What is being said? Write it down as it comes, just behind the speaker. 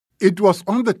It was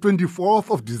on the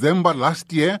 24th of December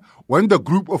last year when the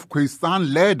group of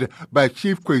Khoisan led by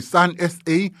Chief Khoisan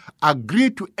SA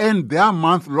agreed to end their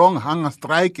month-long hunger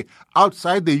strike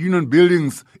outside the union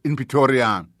buildings in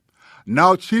Pretoria.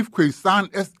 Now Chief Khoisan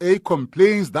SA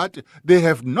complains that they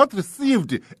have not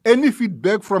received any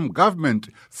feedback from government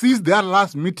since their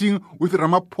last meeting with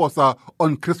Ramaphosa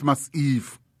on Christmas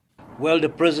Eve. Well, the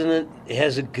president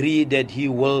has agreed that he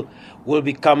will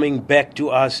be coming back to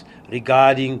us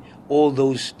regarding all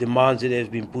those demands that have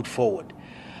been put forward.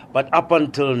 But up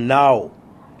until now,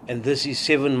 and this is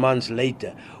 7 months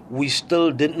later, we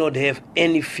still did not have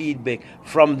any feedback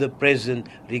from the president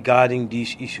regarding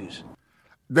these issues.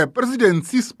 The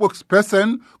presidency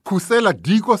spokesperson, Khusela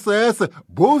Diko, says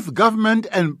both government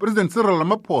and President Cyril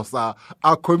Ramaphosa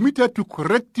are committed to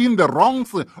correcting the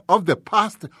wrongs of the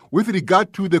past with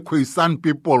regard to the Khoisan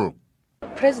people.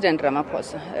 President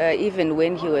Ramaphosa, even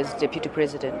when he was deputy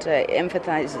president,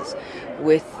 empathizes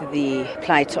with the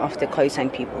plight of the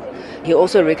Khoisan people. He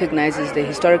also recognizes the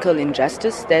historical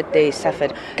injustice that they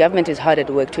suffered. Government is hard at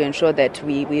work to ensure that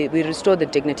we restore the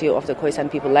dignity of the Khoisan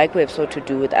people, like we have sought to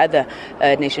do with other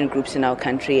nation groups in our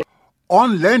country.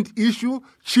 On land issue,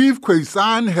 Chief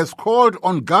Khoisan has called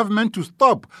on government to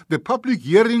stop the public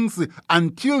hearings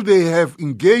until they have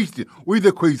engaged with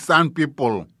the Khoisan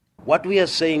people. What we are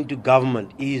saying to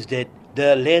government is that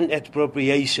the land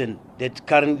expropriation that's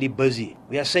currently busy,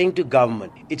 we are saying to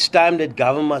government, it's time that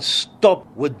government must stop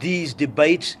with these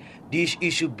debates, these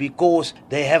issues, because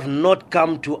they have not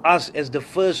come to us as the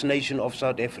first nation of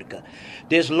South Africa.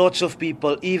 There's lots of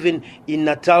people, even in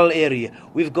Natal area.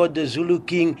 We've got the Zulu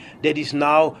King that is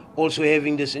now also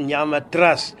having this Nyama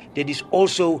Trust that is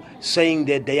also saying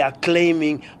that they are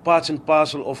claiming parts and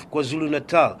parcel of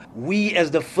KwaZulu-Natal. We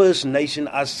as the first nation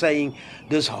are saying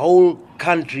this whole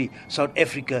country, South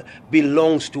Africa,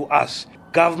 belongs to us.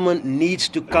 Government needs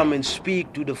to come and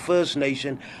speak to the First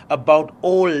Nation about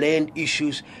all land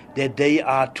issues that they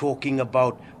are talking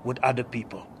about with other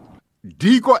people.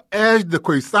 Diko urged the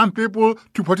Khoisan people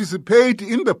to participate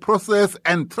in the process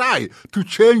and try to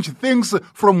change things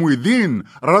from within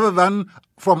rather than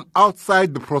from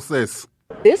outside the process.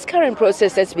 This current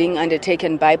process that's being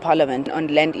undertaken by Parliament on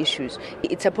land issues,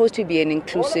 it's supposed to be an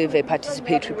inclusive, a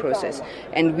participatory process.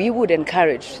 And we would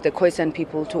encourage the Khoisan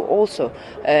people to also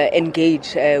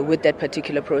engage with that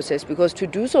particular process, because to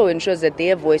do so ensures that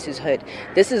their voice is heard.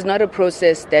 This is not a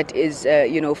process that is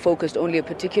focused only on a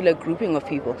particular grouping of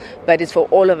people, but it's for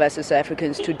all of us as South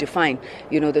Africans to define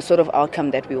the sort of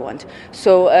outcome that we want.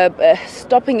 So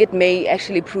stopping it may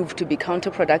actually prove to be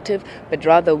counterproductive, but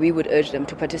rather we would urge them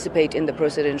to participate in the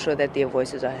process and ensure that their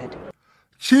voices are heard.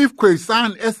 Chief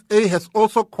Khoisan SA has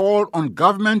also called on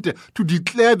government to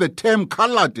declare the term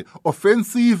coloured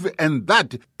offensive and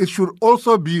that it should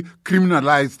also be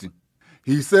criminalized.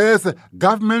 He says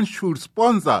government should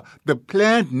sponsor the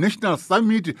planned national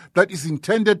summit that is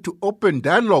intended to open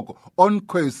dialogue on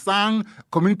Khoisan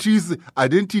communities'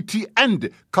 identity and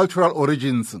cultural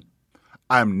origins.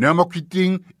 I'm Nemo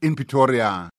Keating in Pretoria.